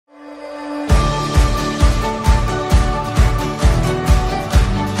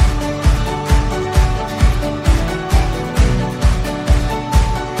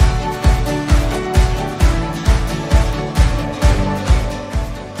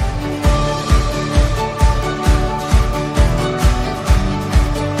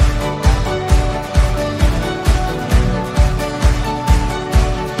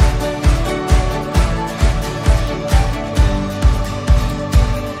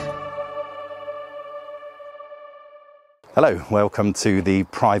Hello, welcome to the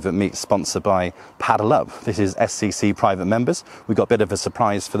private meet sponsored by PaddlUp. This is SCC private members. We've got a bit of a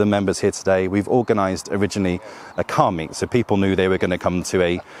surprise for the members here today. We've organised originally a car meet, so people knew they were going to come to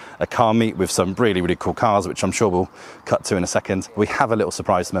a car meet with some really cool cars, which I'm sure we'll cut to in a second. We have a little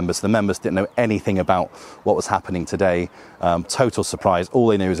surprise for members. The members didn't know anything about what was happening today. Total surprise. All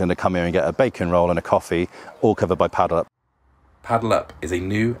they knew was going to come here and get a bacon roll and a coffee, all covered by PaddlUp. PaddlUp is a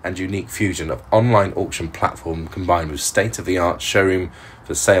new and unique fusion of online auction platform combined with state-of-the-art showroom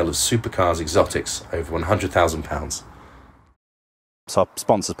for sale of supercars exotics over £100,000. So our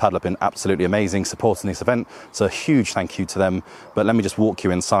sponsors PaddlUp have been absolutely amazing supporting this event, so a huge thank you to them. But let me just walk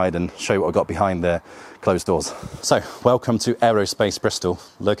you inside and show you what I've got behind the closed doors. So welcome to Aerospace Bristol,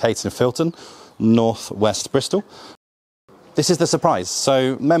 located in Filton, northwest Bristol. This is the surprise.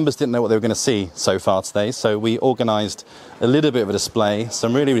 So members didn't know what they were going to see so far today, so we organised a little bit of a display,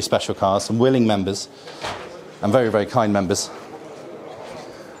 some really special cars, some willing members and very kind members.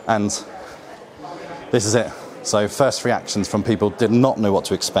 And this is it. So first reactions from people did not know what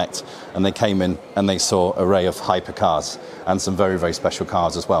to expect, and they came in and they saw an array of hypercars and some very special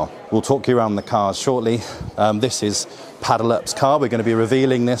cars as well. We'll talk you around the cars shortly. This is PaddlUp's car. We're going to be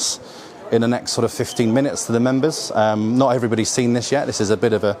revealing this in the next sort of 15 minutes to the members. Not everybody's seen this yet. This is a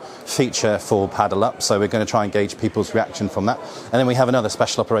bit of a feature for PaddlUp, so we're going to try and gauge people's reaction from that. And then we have another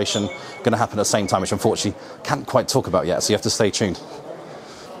special operation going to happen at the same time, which unfortunately can't quite talk about yet, so you have to stay tuned.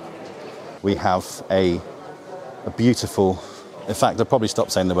 We have a beautiful, in fact I'll probably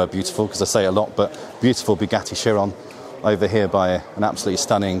stop saying the word beautiful because I say it a lot, but beautiful Bugatti Chiron over here by an absolutely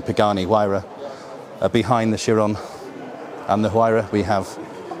stunning Pagani Huayra. Behind the Chiron and the Huayra we have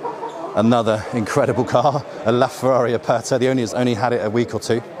another incredible car, a LaFerrari Aperta. The owner has only had it a week or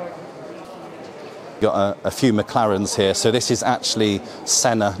two. Got a few McLarens here. So this is actually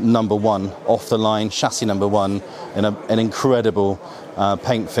Senna #1, off the line, chassis #1, in an incredible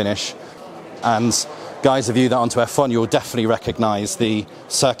paint finish. And guys, if you that onto F1, you'll definitely recognise the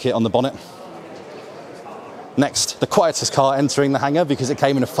circuit on the bonnet. Next, the quietest car entering the hangar because it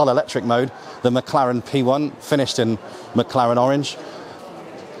came in a full electric mode, the McLaren P1, finished in McLaren orange.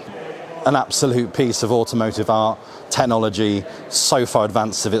 An absolute piece of automotive art, technology, so far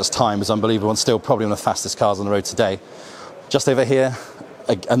advanced of its time, is unbelievable, and still probably one of the fastest cars on the road today. Just over here,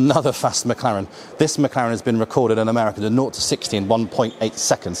 another fast McLaren. This McLaren has been recorded in America to 0 to 60 in 1.8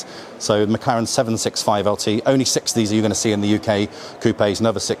 seconds. So McLaren 765 LT, only 6 of these are you going to see in the UK, coupes,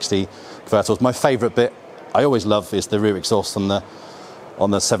 another 60 convertibles. My favourite bit, I always love, is the rear exhaust on the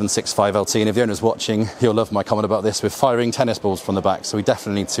 765 LT, and if the owner's watching, he'll love my comment about this, with firing tennis balls from the back, so we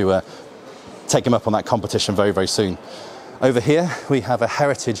definitely need to take him up on that competition very soon. Over here we have a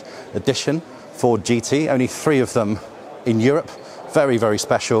Heritage Edition Ford GT, only 3 of them in Europe, very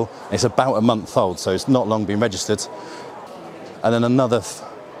special. It's about a month old, so it's not long been registered. And then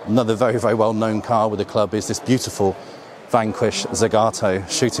another very well known car with the club is this beautiful Vanquish Zagato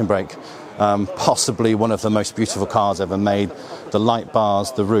shooting brake. Possibly one of the most beautiful cars ever made. The light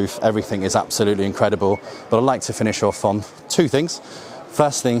bars, the roof, everything is absolutely incredible. But I'd like to finish off on 2 things.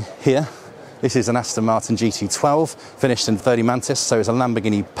 First thing here, this is an Aston Martin GT12, finished in 30 Mantis, so it's a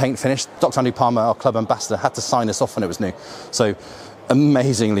Lamborghini paint finish. Dr. Andy Palmer, our club ambassador, had to sign this off when it was new. So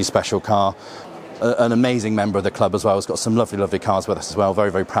amazingly special car. An amazing member of the club as well. It's got some lovely cars with us as well.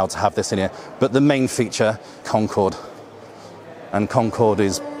 Very proud to have this in here. But the main feature, Concorde. And Concorde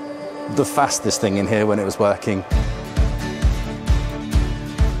is the fastest thing in here when it was working.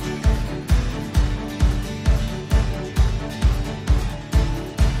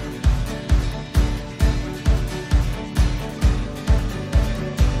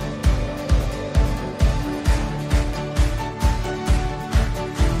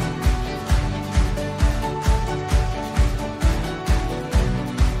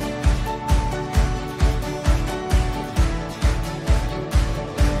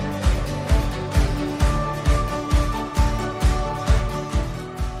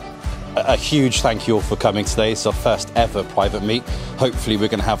 A huge thank you all for coming today. It's our first ever private meet. Hopefully we're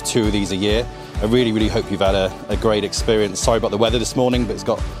going to have 2 of these a year. I really hope you've had a great experience. Sorry about the weather this morning, but it's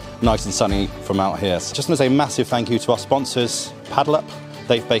got nice and sunny from out here. So just want to say a massive thank you to our sponsors, PaddlUp.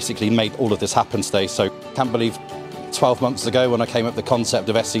 They've basically made all of this happen today. So can't believe 12 months ago when I came up with the concept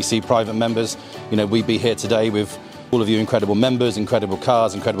of SCC private members, we'd be here today with all of you incredible members, incredible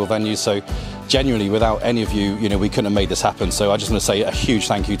cars, incredible venues. So genuinely, without any of you, we couldn't have made this happen. So I just want to say a huge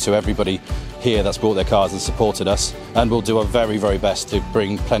thank you to everybody here that's brought their cars and supported us. And we'll do our very best to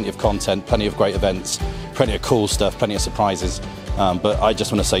bring plenty of content, plenty of great events, plenty of cool stuff, plenty of surprises. But I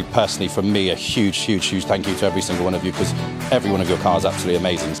just want to say personally from me a huge thank you to every single one of you, because every one of your cars is absolutely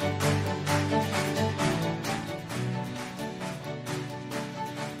amazing.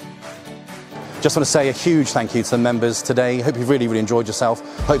 Just want to say a huge thank you to the members today. Hope you've really enjoyed yourself.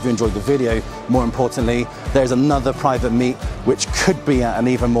 Hope you enjoyed the video. More importantly, there's another private meet which could be at an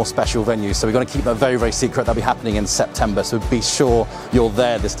even more special venue. So we're going to keep that very secret. That'll be happening in September. So be sure you're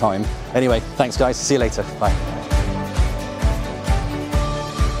there this time. Anyway, thanks guys. See you later. Bye.